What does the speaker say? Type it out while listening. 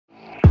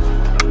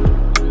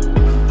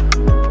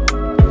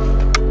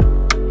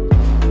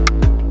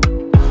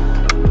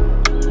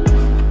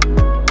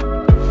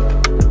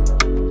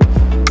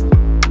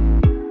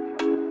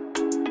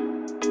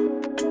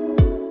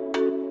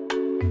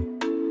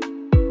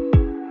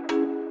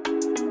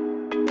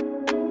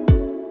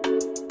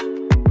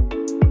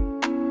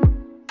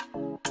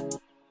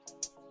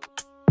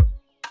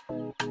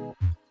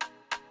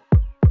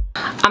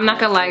I'm not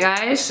gonna lie,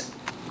 guys.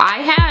 I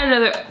had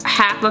another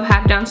half up,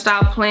 half down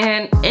style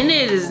plan, and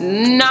it is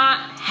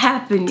not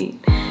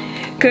happening.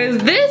 Cause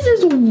this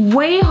is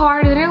way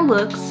harder than it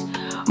looks.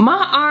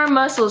 My arm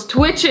muscles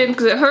twitching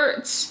because it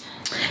hurts.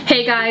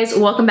 Hey guys,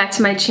 welcome back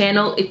to my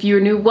channel. If you're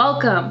new,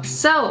 welcome.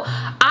 So,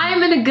 I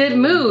am in a good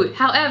mood.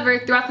 However,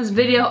 throughout this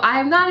video, I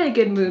am not in a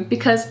good mood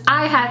because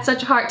I had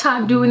such a hard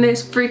time doing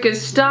this freaking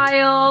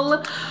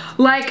style.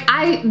 Like,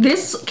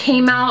 this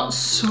came out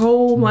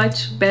so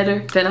much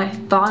better than I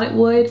thought it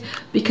would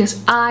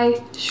because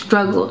I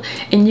struggled.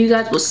 And you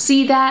guys will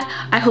see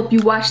that. I hope you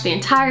watch the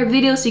entire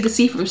video so you can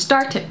see from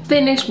start to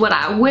finish what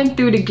I went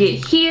through to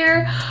get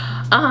here.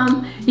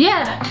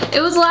 Yeah,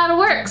 it was a lot of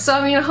work. So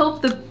I mean, I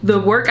hope the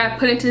work I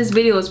put into this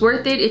video is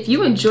worth it. If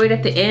you enjoyed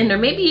at the end, or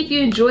maybe if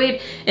you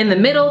enjoyed in the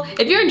middle,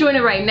 if you're enjoying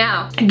it right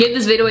now, give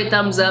this video a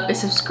thumbs up and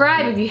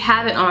subscribe if you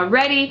haven't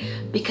already,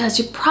 because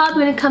you're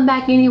probably gonna come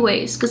back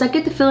anyways, because I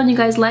get the feeling you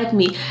guys like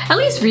me, at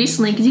least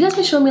recently, because you guys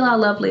been showing me a lot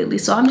of love lately,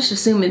 so I'm just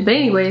assuming. But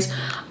anyways,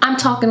 I'm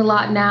talking a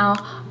lot now.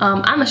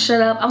 I'm gonna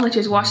shut up. I'm gonna let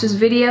you just watch this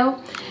video,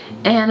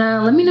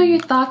 and let me know your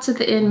thoughts at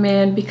the end,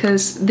 man,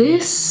 because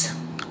this,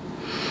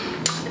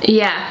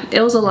 yeah,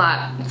 it was a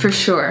lot for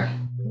sure.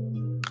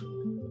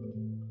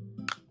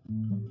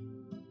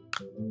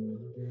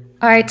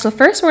 Alright, so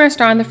first we're gonna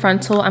start on the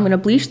frontal. I'm gonna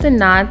bleach the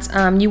knots.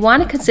 You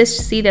want a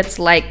consistency that's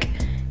like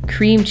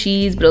cream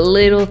cheese, but a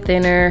little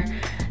thinner.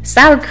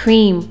 Sour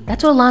cream,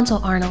 that's what Alonso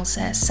Arnold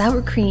says,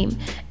 sour cream.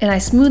 And I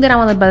smooth it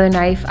out with a butter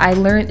knife. I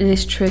learned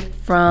this trick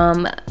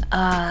from,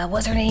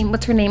 what's her name,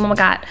 oh my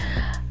god,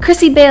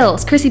 Chrissy Bale,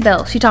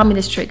 she taught me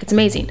this trick. It's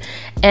amazing.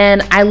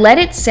 And I let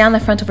it stay on the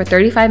frontal for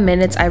 35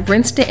 minutes. I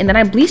rinsed it and then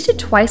I bleached it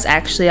twice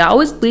actually. I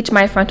always bleach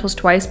my frontals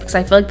twice because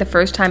I feel like the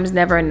first time is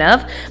never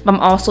enough, but I'm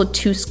also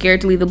too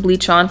scared to leave the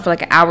bleach on for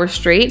like an hour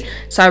straight.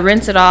 So I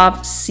rinse it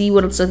off, see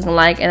what it's looking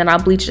like, and then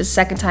I'll bleach it a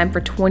second time for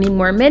 20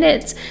 more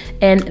minutes.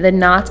 And the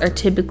knots are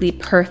typically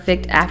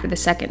perfect after the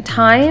second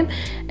time.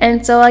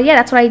 And so yeah,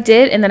 that's what I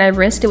did. And then I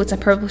rinsed it with some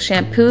purple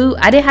shampoo.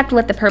 I didn't have to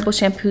let the purple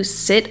shampoo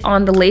sit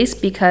on the lace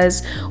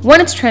because one,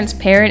 it's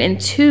transparent,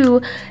 and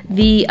two,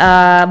 the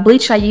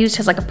bleach I used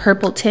has like a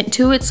purple tint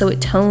to it, so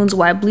it tones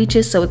while it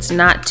bleaches, so it's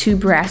not too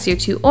brassy or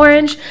too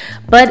orange.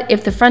 But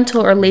if the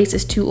frontal or lace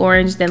is too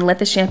orange, then let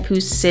the shampoo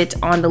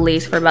sit on the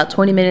lace for about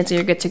 20 minutes and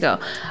you're good to go.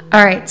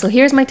 Alright, so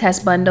here's my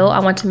test bundle. I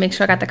want to make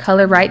sure I got the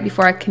color right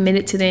before I commit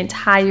it to the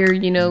entire,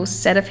 you know,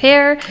 set of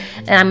hair.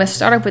 And I'm going to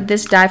start off with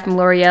this dye from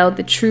Loreal,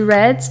 the True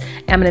Reds,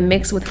 and I'm going to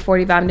mix with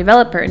 40 Volume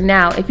Developer.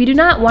 Now, if you do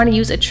not want to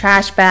use a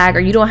trash bag, or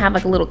you don't have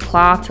like a little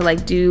cloth to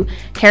like do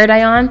hair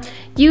dye on,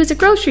 use a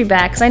grocery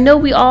bag, because I know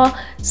we all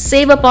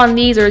save up on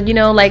these, or you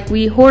know, like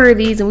we hoarder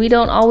these and we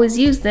don't always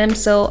use them.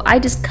 So I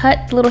just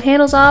cut the little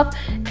handles off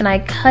and I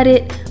cut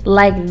it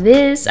like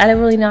this. I don't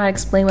really know how to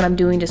explain what I'm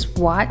doing, just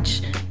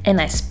watch. And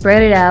I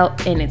spread it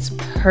out and it's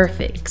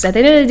perfect. Because at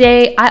the end of the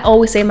day, I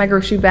always save my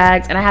grocery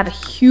bags, and I have a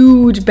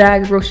huge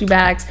bag of grocery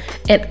bags,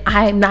 and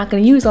I'm not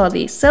going to use all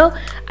these. So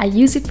I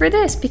use it for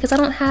this because I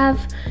don't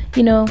have,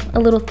 you know, a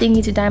little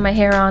thingy to dye my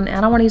hair on, and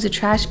I don't want to use a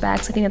trash bag,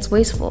 so I think that's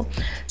wasteful.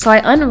 So I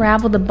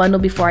unravel the bundle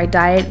before I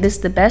dye it. This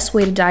is the best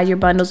way to dye your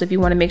bundles if you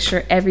want to make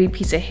sure every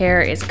piece of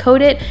hair is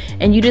coated,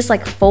 and you just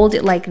like fold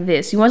it like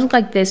this. You want to look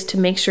like this to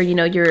make sure, you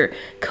know, you're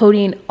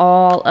coating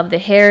all of the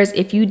hairs.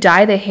 If you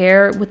dye the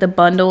hair with the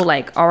bundle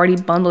like already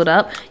bundled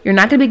up, you're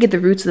not gonna get the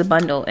roots of the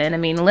bundle, and I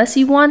mean, unless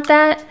you want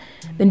that,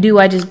 then do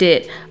what I just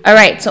did. All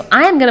right, so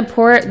I am gonna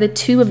pour the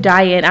tube of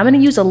dye in. I'm gonna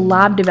use a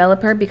lob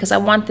developer because I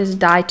want this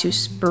dye to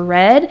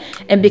spread,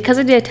 and because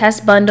I did a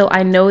test bundle,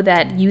 I know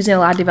that using a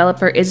lob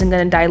developer isn't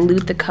gonna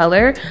dilute the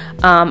color.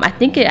 I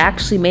think it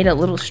actually made it a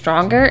little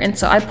stronger, and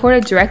so I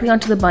poured it directly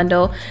onto the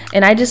bundle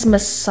and I just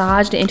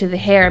massaged it into the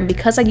hair. And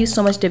because I used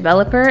so much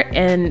developer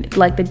and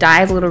like the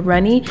dye is a little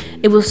runny,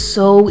 it was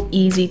so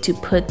easy to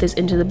put this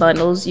into the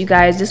bundles. You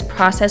guys, this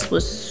process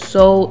was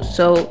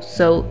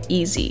so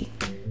easy.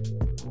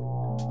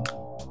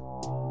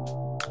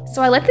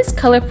 So I let this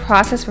color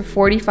process for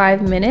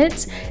 45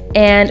 minutes,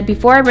 and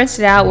before I rinsed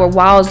it out, or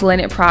while I was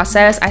letting it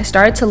process, I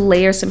started to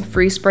layer some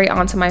free spray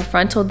onto my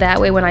frontal. That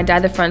way when I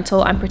dye the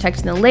frontal, I'm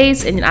protecting the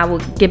lace, and I will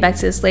get back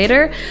to this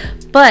later.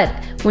 But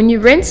when you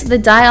rinse the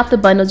dye off the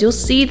bundles, you'll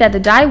see that the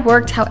dye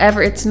worked.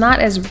 However, it's not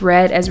as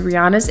red as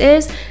Rihanna's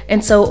is,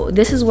 and so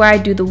this is where I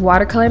do the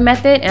watercolor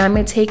method. And I'm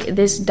going to take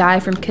this dye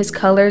from Kiss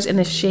Colors in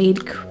the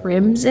shade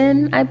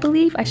Crimson, I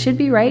believe. I should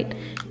be right.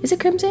 Is it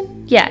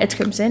crimson? Yeah, it's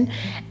crimson.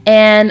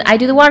 And I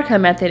do the watercolor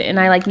method, and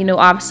I, like, you know,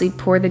 obviously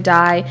pour the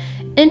dye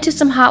into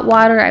some hot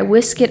water. I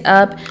whisk it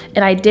up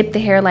and I dip the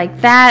hair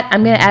like that.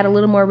 I'm gonna add a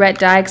little more red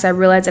dye because I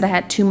realized that I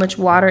had too much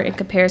water in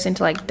comparison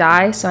to like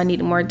dye, so I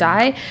needed more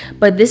dye.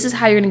 But this is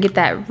how you're gonna get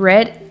that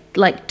red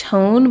like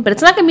tone, but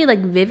it's not gonna be like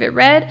vivid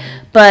red.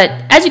 But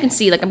as you can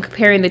see, like I'm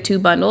comparing the two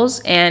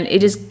bundles, and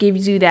it just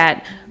gives you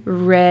that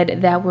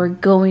red that we're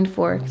going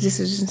for. This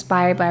is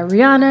inspired by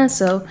Rihanna,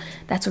 so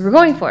that's what we're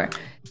going for.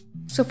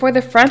 So for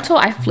the frontal,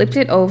 I flipped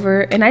it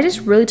over and I just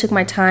really took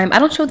my time. I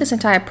don't show this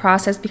entire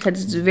process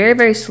because it's very,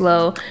 very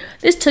slow.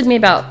 This took me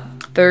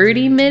about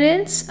 30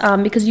 minutes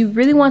because you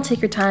really want to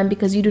take your time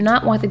because you do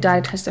not want the dye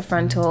to touch the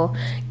frontal.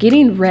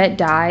 Getting red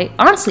dye,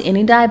 honestly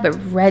any dye, but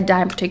red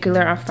dye in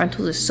particular on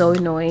frontals is so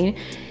annoying,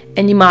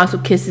 and you might as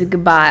well kiss it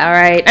goodbye. All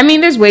right, I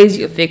mean there's ways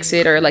you fix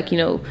it or like, you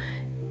know,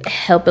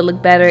 help it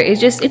look better.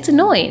 It's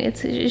annoying.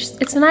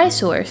 It's an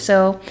eyesore.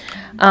 So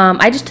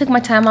I just took my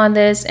time on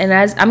this, and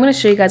as I'm going to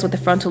show you guys what the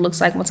frontal looks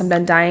like once I'm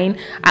done dyeing.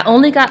 I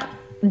only got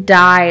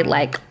dye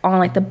like on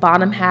like the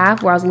bottom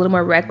half where I was a little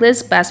more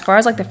reckless, but as far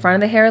as like the front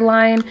of the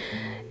hairline,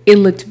 it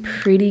looked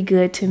pretty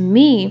good to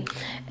me.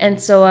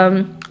 And so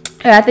I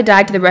added the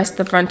dye to the rest of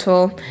the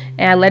frontal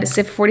and I let it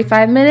sit for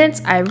 45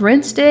 minutes. I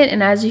rinsed it,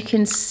 and as you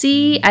can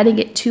see, I didn't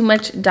get too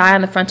much dye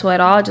on the frontal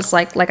at all, just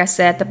like I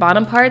said, the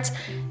bottom parts,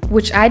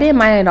 which I didn't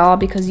mind at all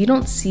because you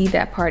don't see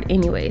that part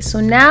anyway.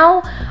 So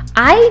now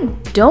I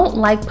don't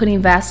like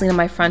putting Vaseline on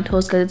my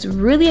frontals because it's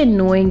really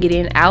annoying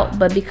getting it out,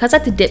 but because I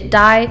have to dip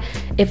dye,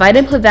 if I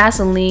didn't put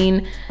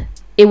Vaseline,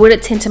 it would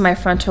have tinted my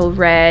frontal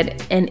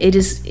red and it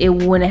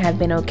wouldn't have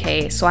been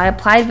okay. So I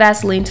applied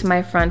Vaseline to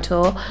my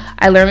frontal.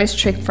 I learned this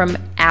trick from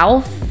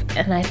Alf,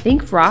 and I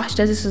think Rosh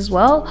does this as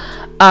well.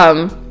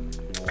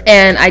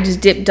 And I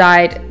just dip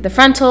dyed the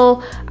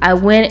frontal. I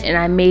went and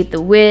I made the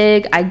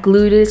wig. I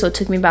glued it, so it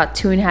took me about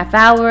 2.5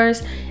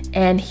 hours.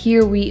 And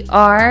here we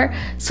are.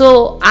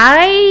 So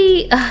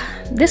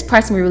this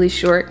part's gonna be really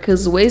short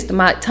because it's a waste of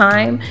my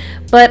time,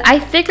 but I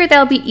figured that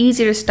would be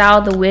easier to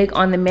style the wig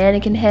on the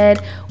mannequin head,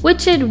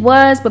 which it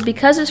was, but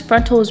because this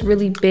frontal was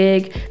really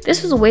big,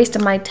 this was a waste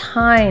of my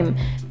time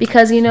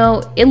because, you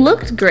know, it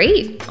looked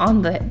great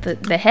on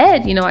the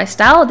head, you know, I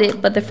styled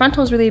it, but the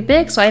frontal was really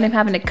big, so I ended up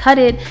having to cut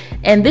it,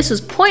 and this was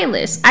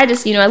pointless. I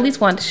just, you know, at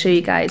least wanted to show you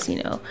guys,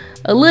 you know,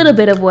 a little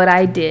bit of what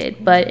I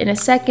did. But in a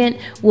second,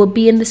 we'll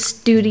be in the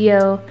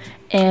studio,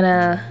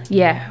 and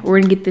yeah,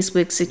 we're gonna get this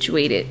wig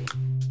situated.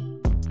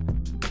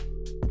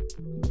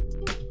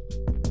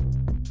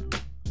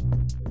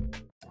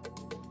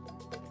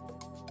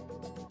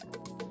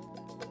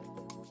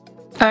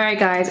 Alright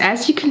guys,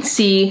 as you can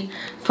see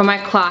from my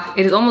clock,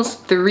 it is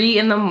almost 3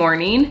 in the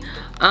morning.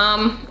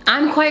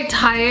 I'm quite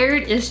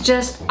tired. It's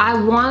just I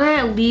want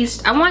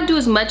to do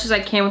as much as I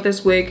can with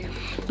this wig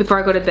before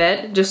I go to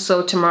bed, just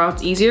so tomorrow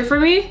it's easier for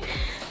me.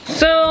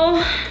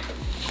 So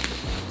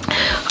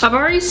I've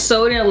already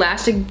sewed an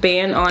elastic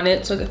band on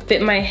it so it could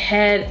fit my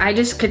head. I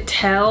just could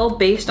tell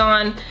based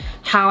on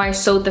how I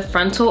sewed the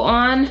frontal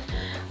on,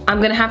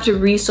 I'm gonna have to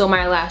re-sew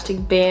my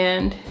elastic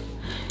band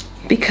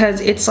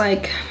because it's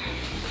like,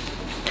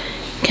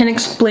 can't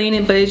explain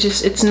it, but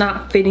it's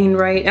not fitting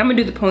right. I'm gonna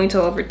do the ponytail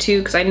over too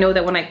because I know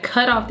that when I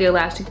cut off the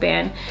elastic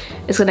band,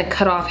 it's gonna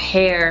cut off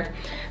hair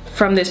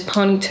from this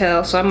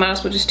ponytail, so I might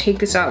as well just take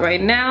this out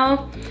right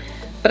now.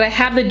 But I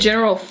have the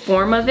general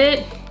form of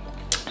it,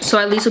 so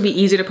at least it'll be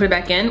easier to put it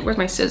back in. Where's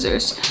my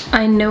scissors?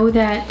 I know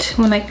that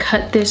when I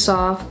cut this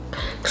off,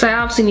 because I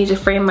obviously need to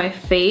frame my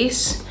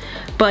face,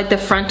 but like the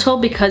frontal,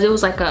 because it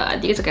was like I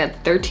think it's like a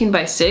 13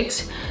 by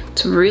 6,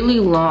 it's really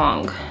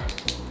long.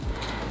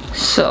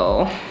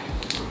 So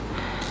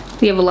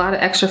we have a lot of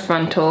extra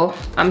frontal.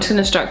 I'm just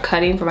gonna start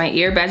cutting for my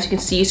ear, but as you can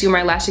see where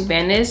my elastic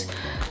band is,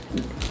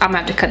 I'm gonna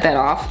have to cut that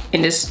off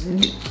and just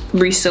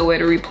re-sew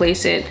it or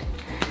replace it,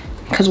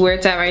 because where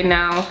it's at right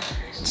now,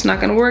 it's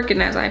not gonna work.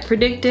 And as I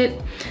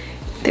predicted,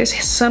 there's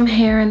some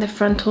hair in the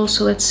frontal,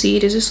 so let's see,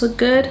 does this look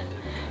good?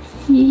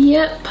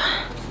 Yep.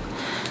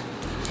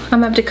 I'm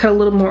gonna have to cut a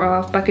little more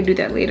off, but I could do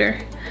that later.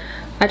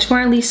 I just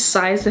wanna at least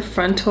size the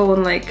frontal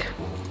and like,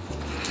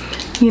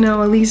 you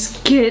know, at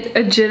least get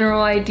a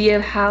general idea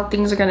of how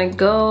things are gonna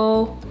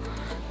go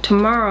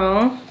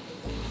tomorrow.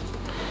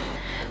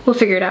 We'll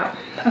figure it out,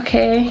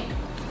 okay?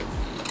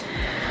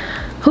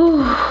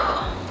 Whew.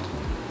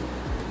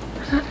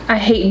 I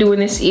hate doing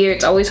this ear,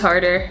 it's always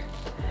harder.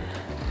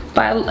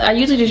 But I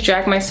usually just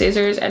drag my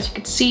scissors. As you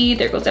can see,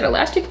 there goes that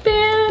elastic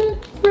band.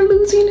 We're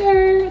losing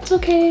her, it's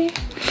okay.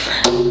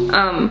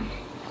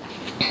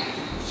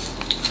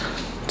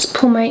 Let's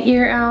pull my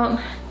ear out.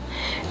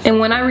 And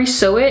when I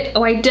re-sew it,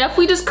 oh, I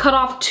definitely just cut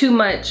off too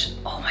much.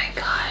 Oh my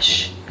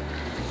gosh.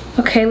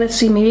 Okay, let's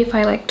see, maybe if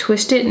I like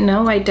twist it.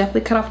 No, I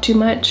definitely cut off too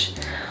much.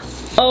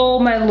 Oh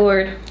my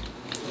Lord.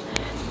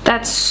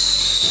 That's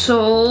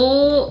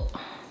so...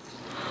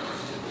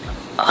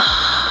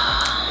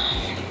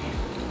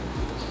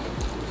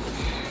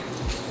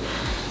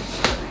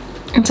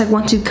 It's like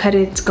once you cut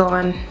it, it's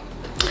gone.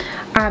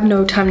 I have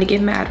no time to get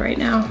mad right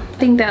now. I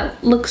think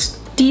that looks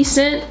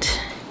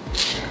decent.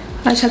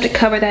 I just have to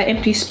cover that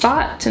empty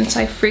spot since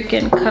I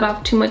freaking cut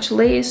off too much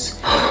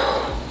lace.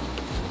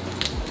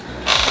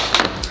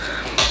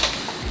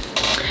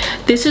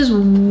 This is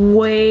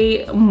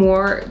way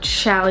more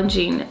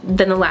challenging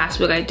than the last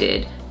wig I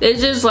did.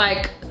 This is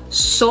like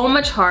so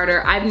much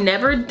harder. I've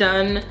never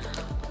done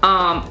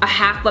a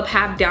half up,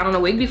 half down on a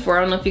wig before.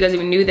 I don't know if you guys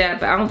even knew that,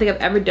 but I don't think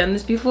I've ever done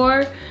this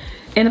before.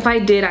 And if I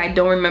did, I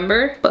don't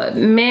remember. But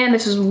man,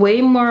 this is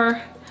way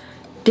more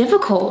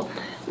difficult.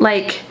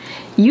 Like,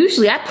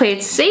 usually I play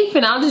it safe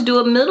and I'll just do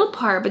a middle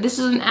part, but this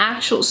is an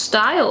actual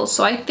style.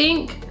 So I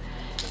think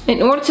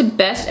in order to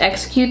best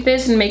execute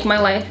this and make my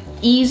life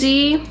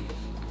easy,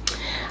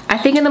 I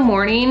think in the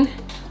morning,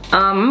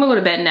 I'm gonna go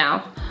to bed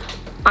now.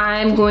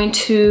 I'm going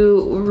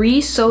to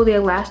re-sew the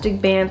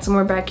elastic band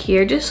somewhere back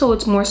here just so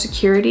it's more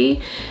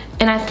security.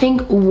 And I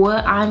think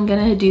what I'm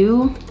gonna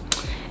do,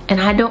 and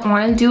I don't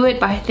want to do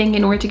it, but I think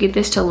in order to get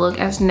this to look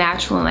as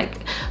natural and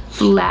like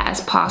flat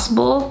as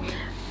possible,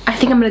 I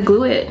think I'm gonna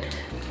glue it.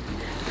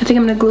 I think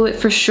I'm gonna glue it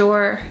for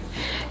sure.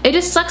 It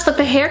just sucks that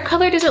the hair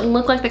color doesn't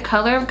look like the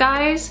color of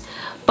guys,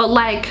 but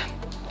like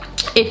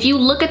if you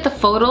look at the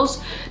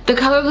photos, the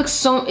color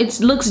looks it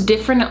looks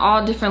different in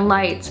all different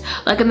lights.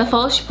 Like in the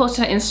photos she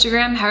posted on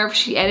Instagram, however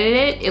she edited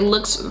it, it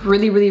looks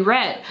really, really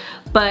red.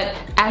 But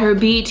at her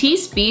BET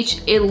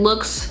speech, it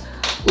looks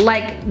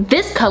like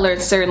this color in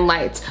certain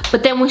lights.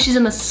 But then when she's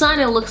in the sun,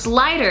 it looks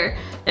lighter.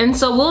 And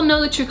so we'll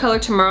know the true color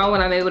tomorrow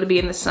when I'm able to be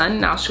in the sun,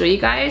 and I'll show you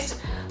guys.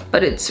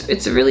 But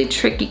it's a really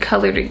tricky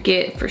color to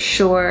get for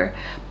sure.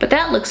 But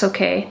that looks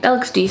okay. That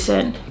looks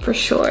decent for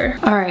sure.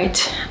 All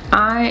right,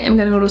 I am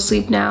gonna go to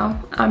sleep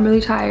now. I'm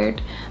really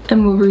tired,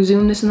 and we'll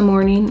resume this in the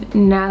morning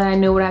now that I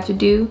know what I have to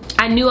do.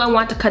 I knew I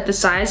want to cut the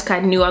size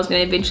because I knew I was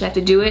gonna eventually have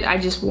to do it. I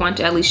just want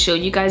to at least show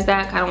you guys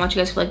that. I don't want you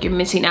guys to feel like you're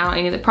missing out on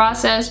any of the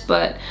process,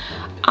 but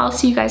I'll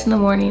see you guys in the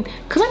morning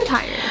because I'm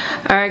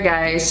tired. All right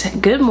guys,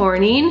 good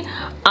morning.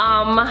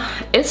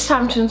 It's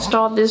time to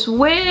install this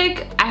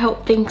wig. I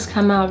hope things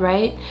come out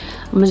right.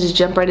 I'm gonna just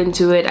jump right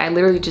into it. I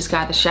literally just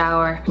got the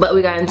shower, but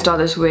we gotta install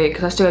this wig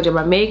because I still gotta do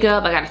my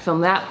makeup. I gotta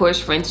film that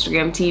push for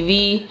Instagram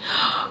TV.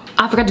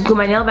 I forgot to glue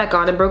my nail back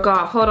on. It broke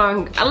off. Hold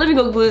on. Let me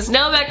go glue this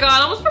nail back on.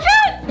 I almost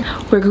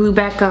forgot. We're glued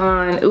back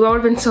on. Ooh, I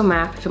would've been so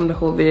mad if I filmed the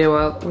whole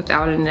video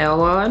without a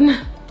nail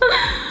on.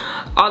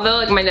 Although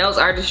like my nails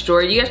are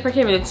destroyed, you guys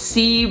probably can't even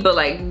see, but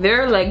like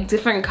they're like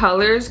different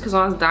colors because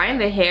when I was dyeing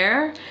the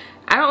hair,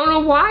 I don't know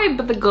why,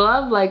 but the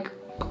glove like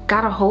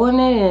got a hole in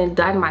it and it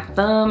dyed my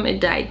thumb, it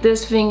dyed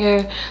this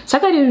finger, so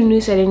I gotta do a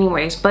new set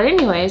anyways. But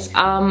anyways,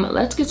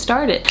 let's get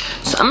started.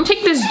 So I'm gonna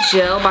take this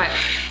gel by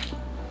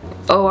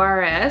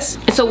ORS.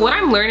 And so what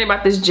I'm learning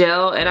about this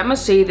gel, and I'm gonna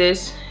say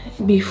this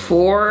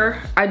before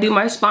I do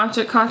my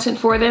sponsored content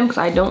for them because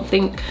I don't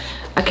think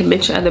I can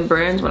mention other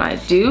brands when I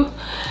do.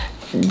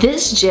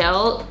 This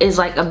gel is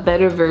like a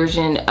better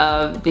version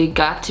of the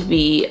Got To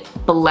Be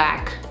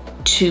black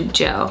tube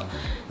gel.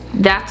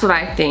 That's what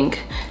I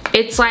think.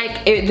 It's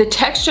like, the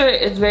texture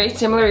is very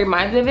similar,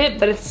 reminds me of it,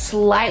 but it's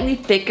slightly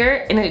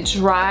thicker and it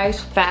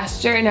dries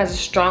faster and has a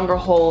stronger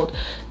hold.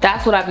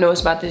 That's what I've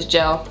noticed about this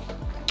gel.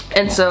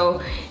 And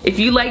so if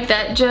you like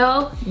that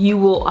gel, you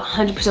will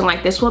 100%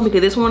 like this one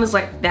because this one is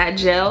like that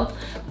gel,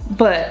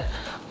 but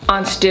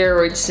on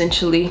steroids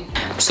essentially.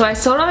 So I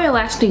sewed on my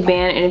elastic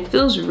band and it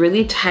feels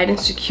really tight and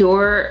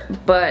secure,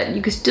 but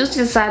you can still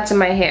see the sides of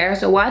my hair.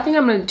 So what I think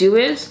I'm gonna do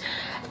is,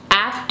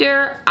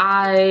 after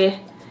I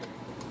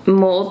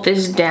mold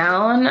this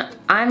down,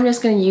 I'm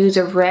just gonna use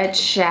a red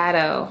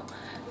shadow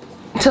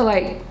to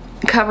like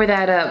cover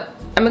that up.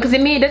 I mean, because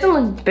it doesn't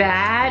look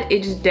bad,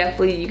 it just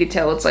definitely, you could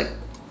tell it's like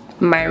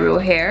my real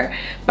hair.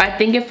 But I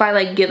think if I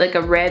like get like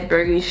a red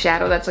burgundy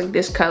shadow that's like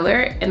this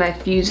color and I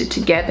fuse it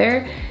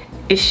together,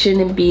 it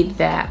shouldn't be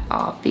that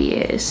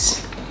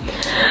obvious.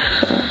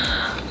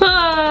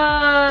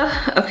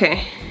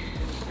 Okay,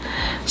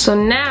 so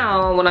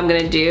now what I'm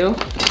gonna do,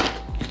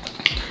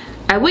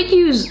 I would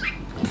use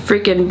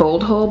freaking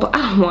Bold Hole, but I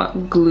don't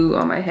want glue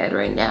on my head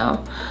right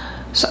now.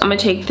 So I'm gonna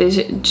take this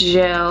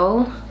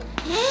gel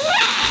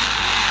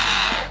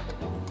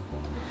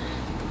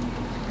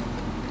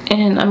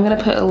and I'm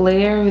gonna put a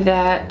layer of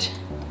that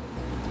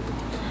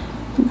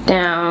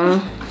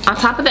down. On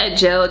top of that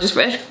gel, just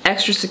for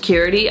extra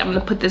security, I'm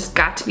gonna put this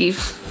Got To Be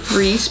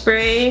Free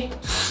Spray.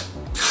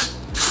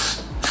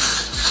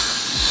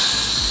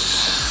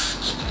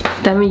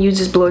 Then I'm gonna use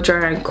this blow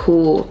dryer and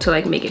cool to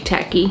like make it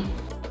tacky.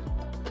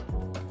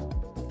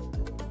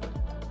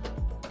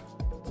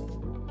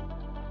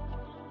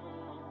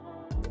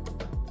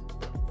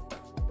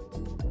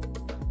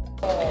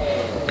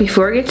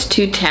 Before it gets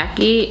too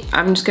tacky,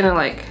 I'm just gonna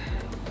like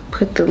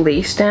put the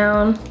lace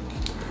down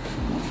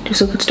just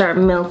so it could start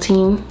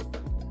melting.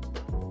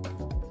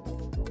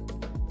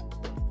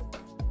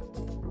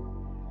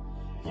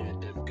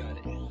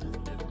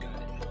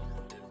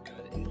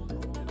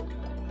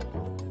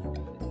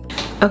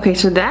 Okay,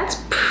 so that's,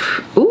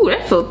 ooh,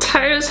 that feels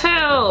tight as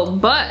hell,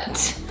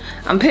 but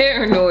I'm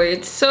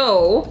paranoid,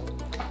 so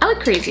I look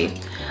crazy.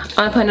 I'm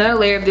gonna put another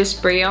layer of this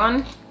spray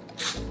on.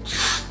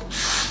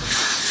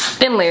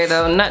 Thin layer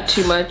though, not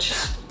too much.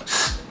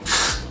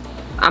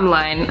 I'm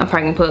lying, I'm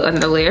probably gonna put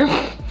another layer.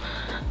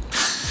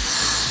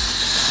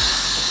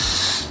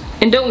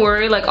 And don't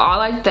worry, like all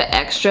like the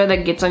extra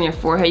that gets on your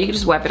forehead, you can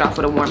just wipe it off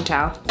with a warm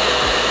towel.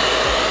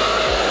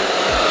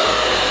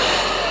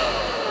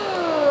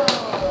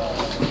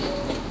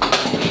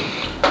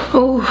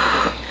 Oh,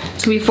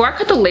 so before I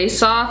cut the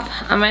lace off,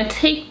 I'm gonna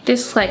take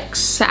this like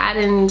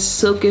satin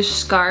silkish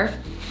scarf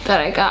that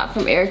I got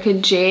from Erica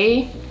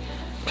J.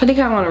 I think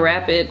I want to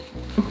wrap it.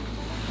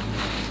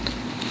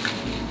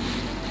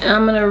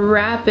 I'm gonna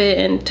wrap it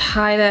and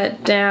tie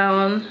that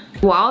down.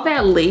 While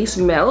that lace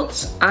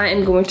melts, I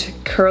am going to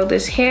curl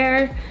this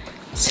hair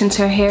since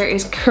her hair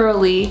is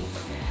curly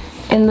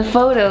in the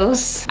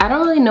photos. I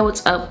don't really know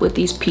what's up with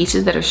these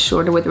pieces that are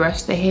shorter with the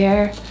rest of the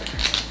hair.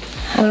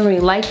 I don't really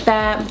like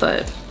that,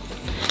 but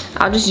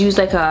I'll just use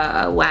like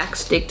a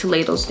wax stick to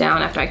lay those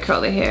down after I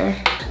curl the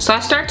hair. So I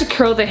start to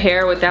curl the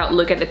hair without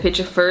looking at the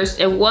picture first.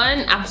 And one,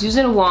 I was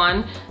using a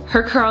wand.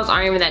 Her curls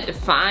aren't even that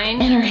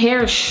defined. And her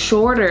hair is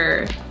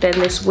shorter than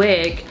this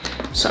wig.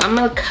 So I'm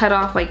gonna cut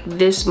off like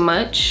this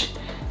much,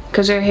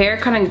 because her hair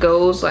kind of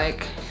goes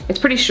like, it's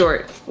pretty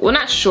short. Well,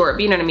 not short,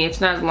 but you know what I mean?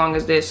 It's not as long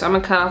as this. So I'm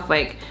gonna cut off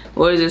like,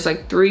 what is this,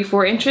 like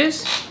 3-4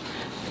 inches?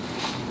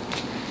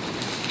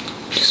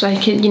 Just so I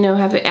can, you know,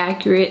 have an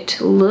accurate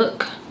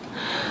look.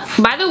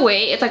 By the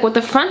way, it's like with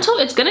the frontal,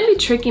 it's gonna be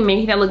tricky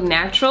making that look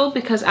natural,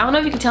 because I don't know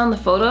if you can tell in the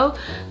photo,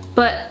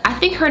 but I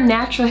think her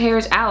natural hair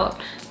is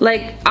out.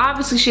 Like,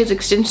 obviously she has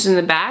extensions in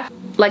the back.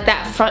 Like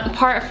that front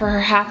part for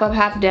her half up,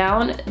 half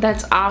down,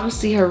 that's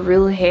obviously her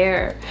real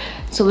hair.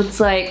 So it's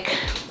like,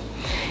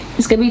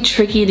 it's gonna be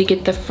tricky to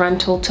get the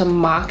frontal to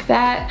mock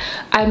that.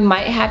 I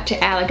might have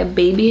to add like a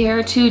baby hair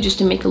or two just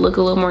to make it look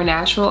a little more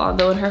natural,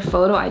 although in her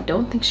photo, I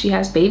don't think she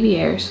has baby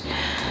hairs.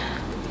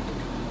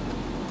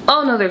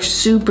 Oh no, they're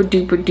super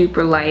duper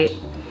duper light.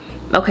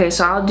 Okay,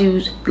 so I'll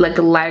do like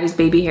the lightest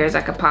baby hairs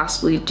I could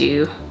possibly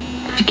do.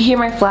 If you can hear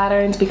my flat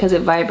irons because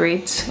it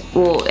vibrates,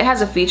 well, it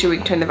has a feature where you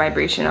can turn the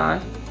vibration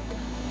on.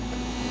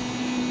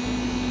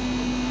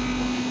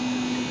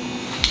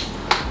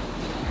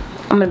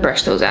 I'm gonna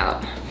brush those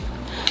out.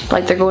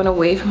 Like they're going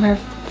away from her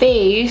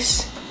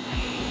face.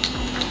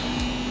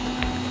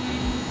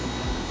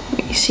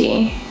 Let me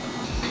see.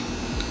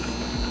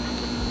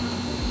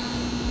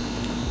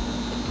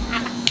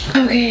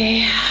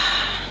 Okay.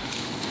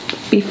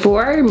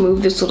 Before I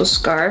remove this little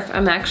scarf,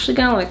 I'm actually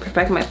gonna like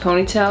perfect my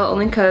ponytail,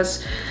 only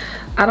because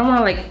I don't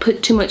wanna like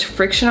put too much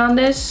friction on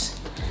this.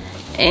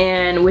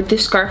 And with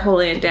this scarf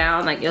holding it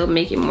down, like it'll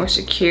make it more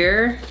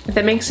secure, if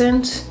that makes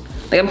sense.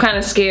 Like I'm kind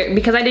of scared,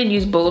 because I didn't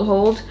use bold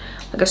hold,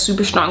 like a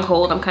super strong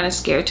hold, I'm kind of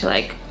scared to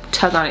like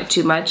tug on it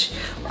too much,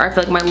 or I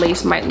feel like my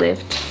lace might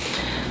lift.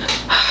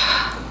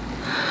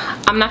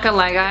 I'm not gonna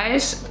lie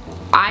guys,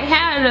 I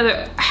had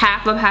another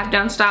half up, half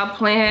down style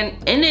plan,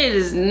 and it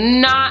is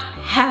not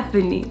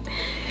happening.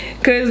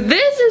 Cause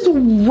this is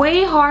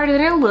way harder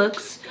than it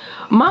looks.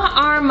 My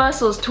arm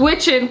muscles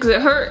twitching because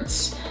it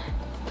hurts.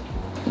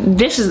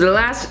 This is the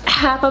last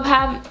half up,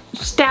 half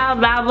style,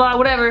 blah blah,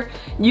 whatever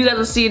you guys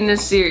will see in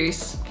this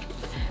series.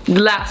 The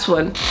last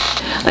one.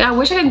 Like I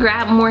wish I could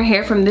grab more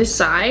hair from this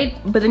side,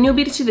 but then you'll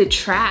be able to see the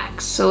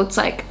tracks. So it's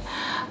like,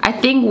 I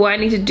think what I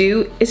need to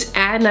do is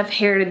add enough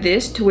hair to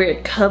this to where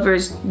it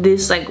covers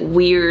this like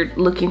weird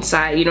looking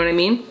side, you know what I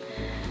mean?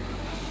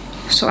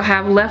 So I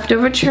have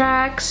leftover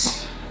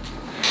tracks,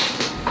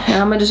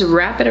 and I'm gonna just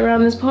wrap it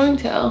around this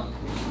ponytail.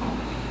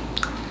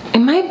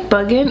 Am I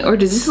bugging, or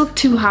does this look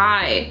too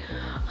high?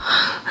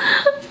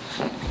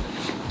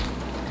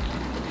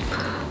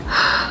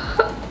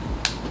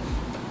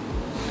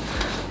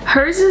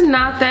 Hers is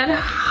not that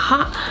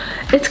hot.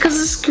 It's because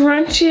of the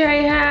scrunchie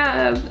I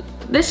have.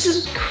 This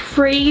is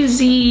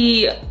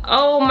crazy.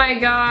 Oh my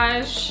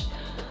gosh.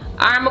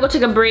 I'm gonna go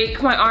take a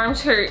break. My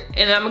arms hurt,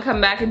 and I'm gonna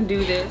come back and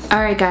do this.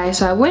 All right guys,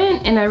 so I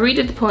went and I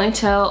redid the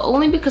ponytail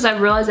only because I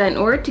realized that in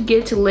order to get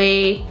it to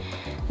lay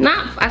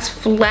not as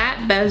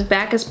flat but as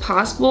back as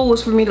possible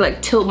was for me to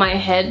like tilt my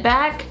head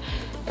back.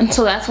 And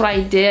so that's what I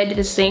did. I did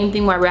the same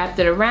thing where I wrapped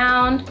it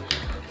around.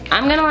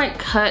 I'm gonna like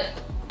cut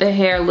the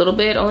hair a little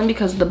bit only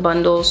because the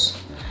bundles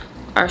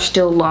are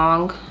still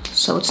long,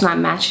 so it's not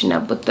matching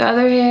up with the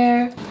other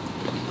hair.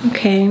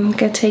 Okay, I'm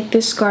gonna take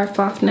this scarf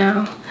off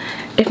now.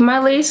 If my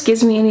lace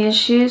gives me any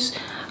issues,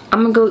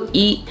 I'm gonna go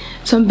eat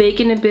some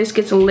bacon and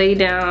biscuits and lay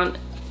down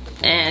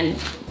and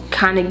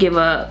kind of give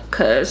up,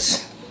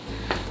 cause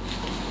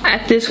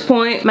at this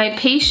point my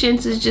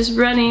patience is just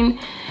running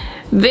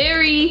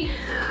very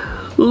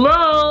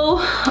low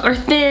or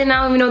thin.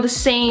 I don't even know the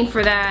saying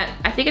for that.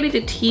 I think I need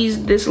to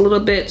tease this a little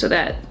bit so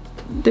that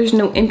there's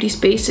no empty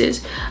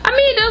spaces. I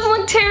mean, it doesn't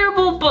look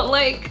terrible, but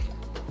like,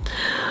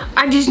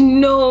 I just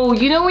know,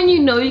 you know when you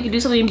know you can do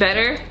something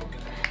better,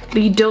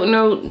 but you don't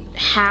know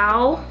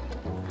how?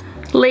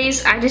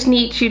 Lace, I just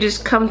need you to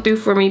just come through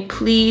for me,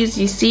 please.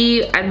 You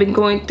see, I've been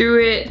going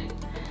through it.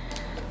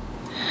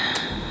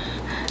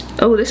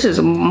 Oh, this is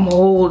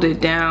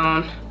molded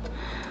down.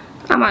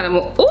 I'm out of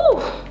mold.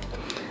 Ooh!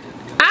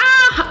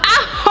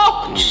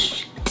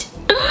 Ouch!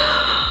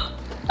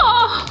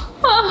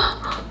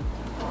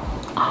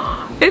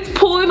 It's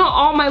pulling on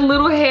all my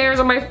little hairs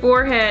on my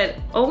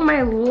forehead. Oh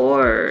my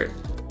lord.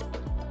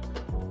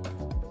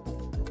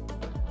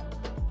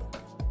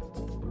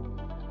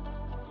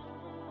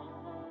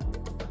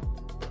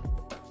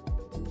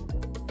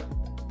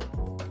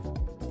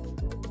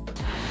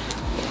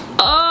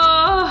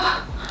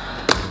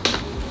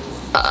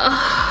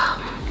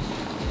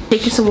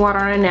 Taking some water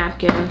on a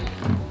napkin.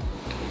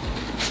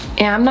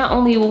 And I'm not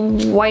only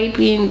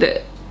wiping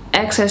the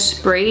excess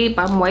spray,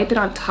 but I'm wiping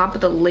on top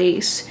of the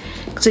lace,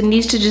 because it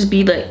needs to just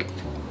be like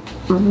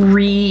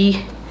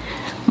remolded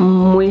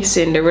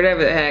moistened or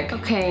whatever the heck.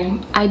 Okay,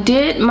 I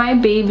did my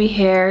baby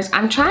hairs.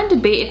 I'm trying to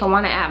debate if I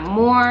want to add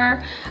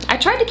more. I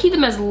tried to keep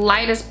them as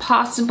light as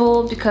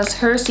possible because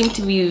hers seem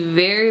to be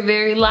very,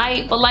 very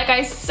light. But like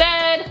I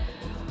said,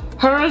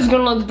 hers is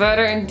gonna look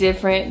better and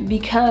different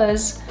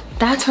because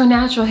that's her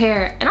natural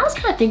hair. And I was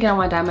kind of thinking I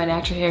want to dye my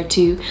natural hair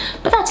too,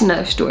 but that's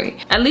another story.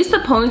 At least the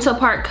ponytail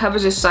part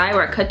covers the side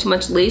where I cut too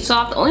much lace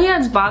off. The only thing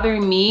that's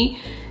bothering me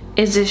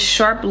is this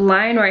sharp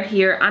line right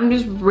here. I'm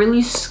just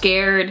really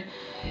scared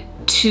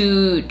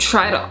to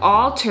try to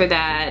alter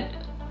that.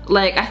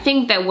 Like, I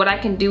think that what I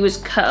can do is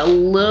cut a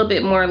little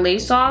bit more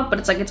lace off, but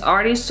it's like it's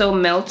already so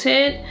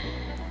melted.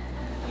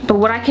 But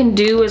what I can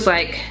do is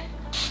like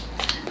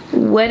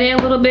wet it a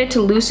little bit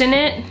to loosen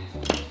it,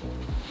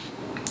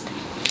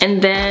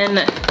 and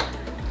then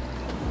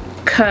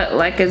cut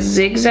like a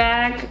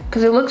zigzag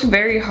because it looks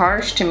very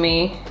harsh to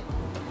me,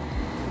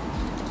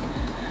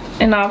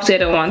 and obviously I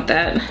don't want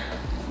that.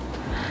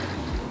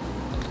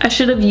 I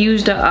should have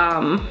used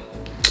a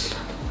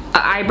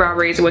eyebrow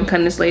razor when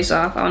cutting this lace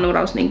off. I don't know what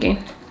I was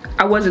thinking.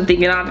 I wasn't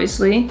thinking,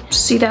 obviously.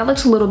 See, that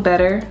looks a little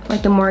better.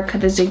 Like, the more I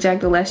cut the zigzag,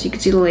 the less you can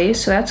see the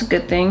lace, so that's a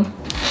good thing.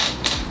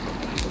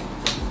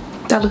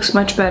 That looks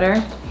much better.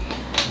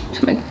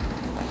 So I'm gonna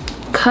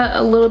cut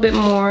a little bit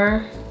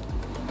more.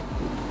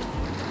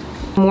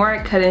 The more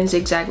I cut in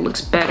zigzag, it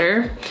looks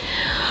better.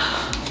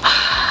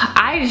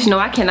 I just know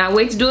I cannot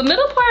wait to do a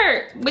middle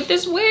part with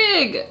this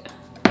wig.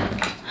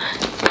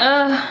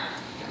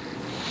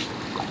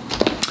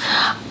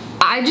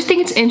 I just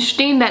think it's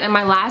interesting that in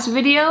my last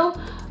video,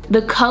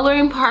 the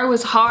coloring part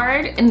was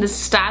hard and the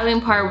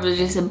styling part was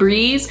just a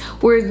breeze.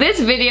 Whereas this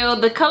video,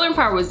 the coloring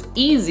part was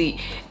easy.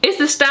 It's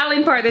the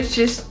styling part that's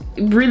just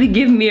really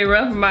giving me a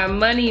run for my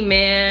money,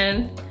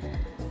 man.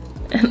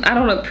 And I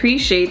don't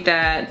appreciate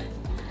that.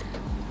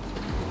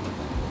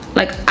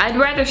 Like, I'd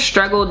rather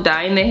struggle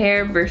dyeing the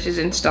hair versus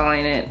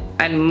installing it.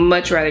 I'd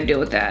much rather deal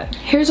with that.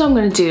 Here's what I'm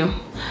gonna do.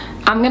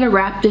 I'm gonna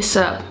wrap this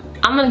up.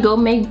 I'm gonna go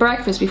make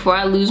breakfast before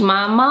I lose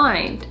my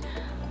mind.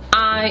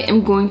 I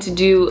am going to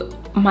do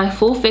my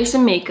full face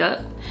of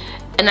makeup,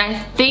 and I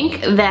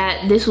think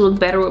that this will look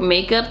better with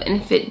makeup, and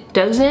if it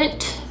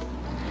doesn't,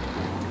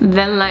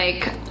 then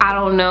like, I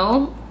don't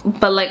know.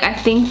 But like, I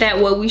think that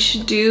what we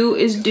should do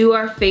is do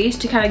our face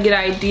to kind of get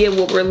an idea of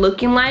what we're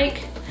looking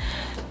like.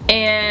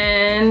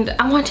 And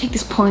I want to take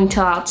this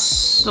ponytail out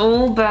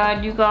so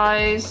bad, you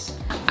guys.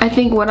 I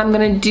think what I'm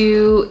gonna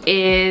do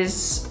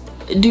is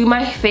do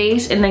my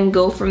face and then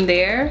go from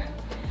there.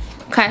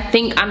 I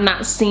think I'm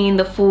not seeing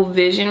the full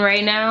vision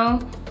right now,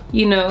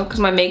 you know,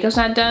 because my makeup's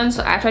not done.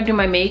 So after I do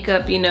my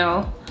makeup, you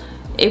know,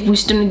 if we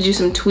still need to do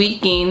some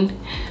tweaking,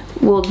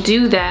 we'll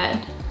do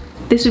that.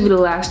 This will be the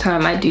last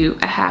time I do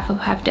a half up,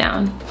 half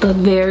down. The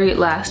very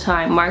last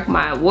time, mark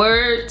my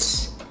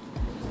words.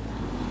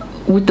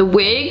 With the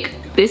wig,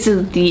 this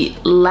is the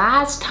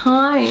last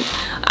time.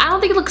 I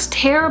don't think it looks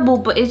terrible,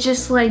 but it's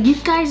just like, you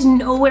guys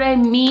know what I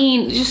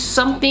mean. Just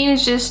something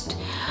is just,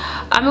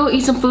 I'm gonna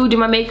eat some food, do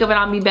my makeup, and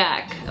I'll be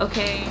back,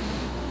 okay?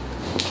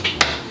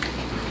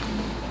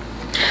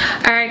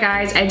 Alright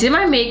guys, I did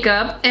my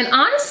makeup, and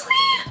honestly,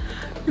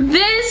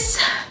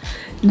 this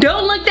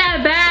don't look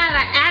that bad.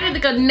 I added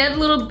like another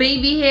little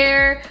baby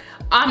hair.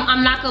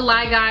 I'm not gonna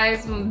lie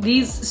guys,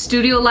 these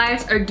studio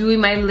lights are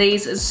doing my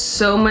lace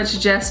so much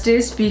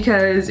justice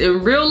because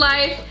in real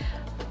life,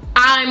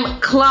 I'm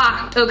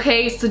clocked,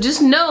 okay? So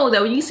just know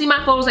that when you see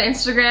my photos on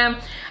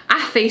Instagram,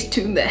 I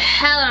face-tuned the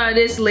hell out of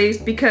this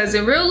lace because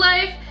in real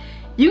life,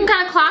 you can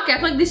kind of clock it. I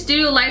feel like these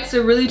studio lights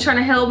are really trying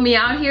to help me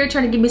out here,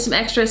 trying to give me some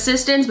extra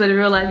assistance, but in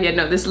real life, yeah,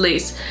 no, this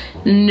lace,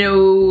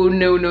 no,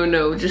 no, no,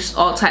 no, just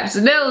all types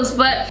of no's.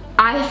 But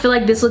I feel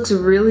like this looks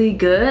really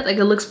good. Like,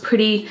 it looks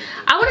pretty,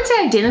 I wouldn't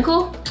say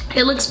identical.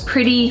 It looks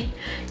pretty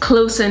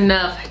close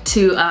enough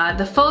to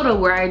the photo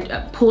where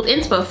I pulled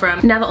inspo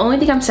from. Now, the only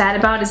thing I'm sad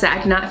about is that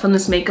I did not film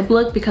this makeup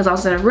look because I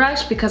was in a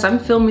rush because I'm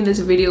filming this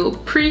video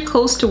pretty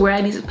close to where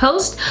I need to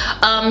post.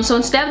 So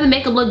instead of the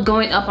makeup look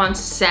going up on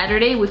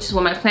Saturday, which is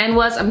what my plan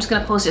was, I'm just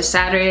gonna post it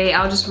Saturday.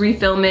 I'll just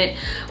refilm it.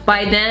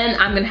 By then,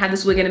 I'm gonna have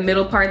this wig in the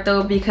middle part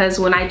though, because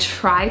when I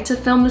tried to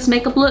film this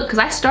makeup look, because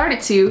I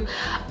started to,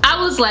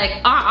 I was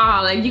like,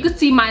 like you could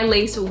see my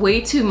lace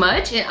way too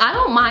much, and I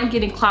don't mind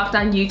getting clocked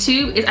on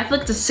YouTube. I feel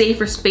like it's a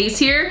safer space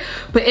here,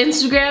 but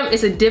Instagram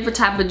is a different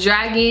type of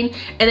dragging,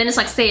 and then it's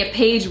like, say a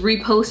page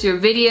reposts your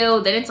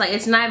video, then it's like,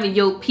 it's not even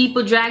your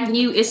people dragging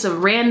you, it's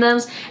some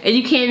randoms, and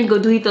you can't even go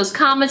delete those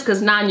comments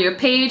because not on your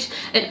page,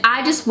 and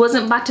I just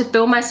wasn't about to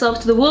throw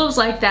myself to the wolves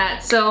like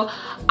that. So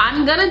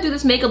I'm gonna do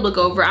this makeup look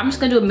over. I'm just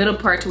gonna do a middle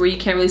part to where you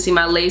can't really see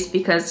my lace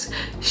because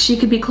she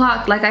could be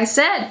clocked, like I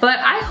said. But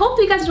I hope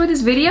you guys enjoyed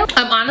this video.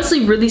 I'm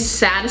honestly really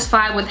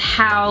satisfied with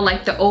how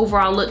like the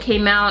overall look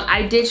came out.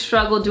 I did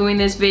struggle doing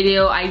this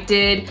video. I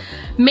did,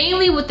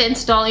 mainly with the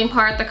installing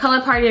part. The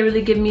color part didn't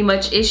really give me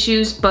much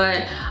issues,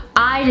 but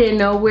I didn't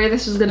know where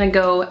this was gonna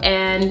go,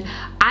 and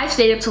I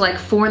stayed up till like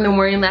 4 in the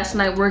morning last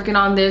night working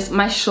on this.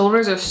 My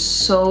shoulders are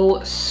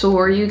so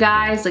sore, you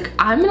guys. Like,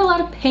 I'm in a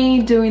lot of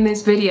pain doing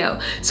this video.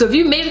 So if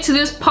you made it to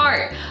this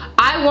part,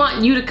 I I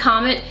want you to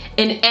comment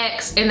an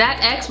X, and that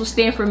X will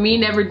stand for me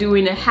never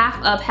doing a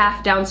half up,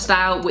 half down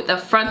style with a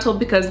frontal,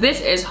 because this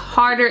is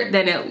harder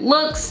than it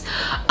looks.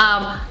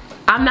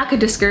 I'm not gonna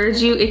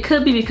discourage you. It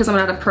could be because I'm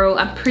not a pro.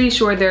 I'm pretty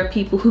sure there are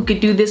people who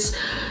could do this,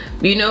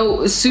 you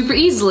know, super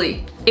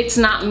easily. It's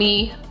not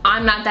me.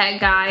 I'm not that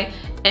guy,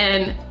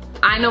 and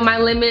I know my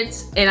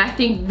limits, and I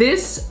think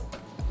this,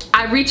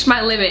 I reached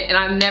my limit, and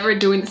I'm never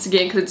doing this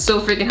again because it's so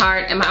freaking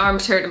hard, and my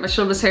arms hurt, and my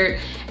shoulders hurt,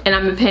 and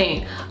I'm in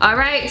pain. All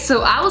right,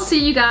 so I will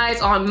see you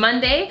guys on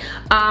Monday.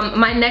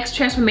 My next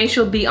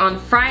transformation will be on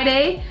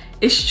Friday.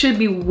 It should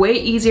be way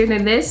easier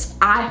than this.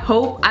 I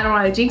hope. I don't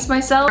want to jinx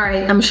myself. All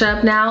right, I'm gonna shut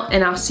up now,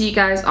 and I'll see you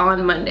guys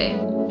on Monday.